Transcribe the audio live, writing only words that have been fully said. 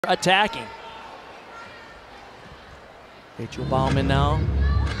attacking. Rachel Baumann now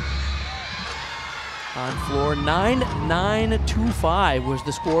on floor. 9-9-2-5 was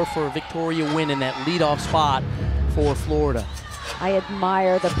the score for Victoria Wynn in that leadoff spot for Florida. I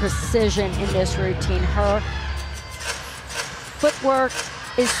admire the precision in this routine. Her footwork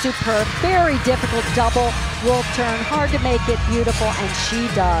is superb. Very difficult double wolf turn. Hard to make it beautiful, and she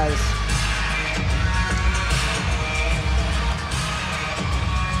does.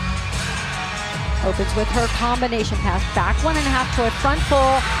 Opens with her combination pass. Back 1.5 to a front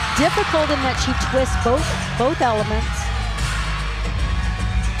full. Difficult in that she twists both elements.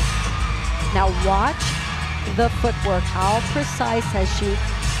 Now watch the footwork. How precise has she?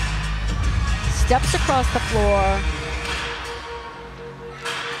 Steps across the floor.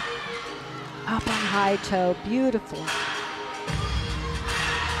 Up on high toe. Beautiful.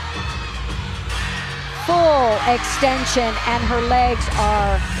 Full extension, and her legs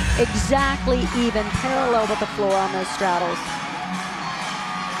are exactly even, parallel with the floor on those straddles.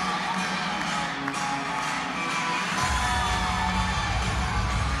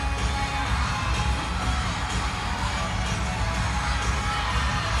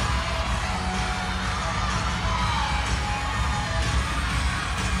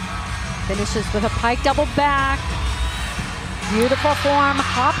 Finishes with a pike double back. Beautiful form,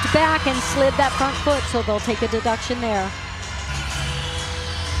 hopped back and slid that front foot, so they'll take a deduction there.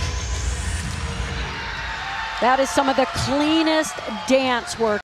 That is some of the cleanest dance work.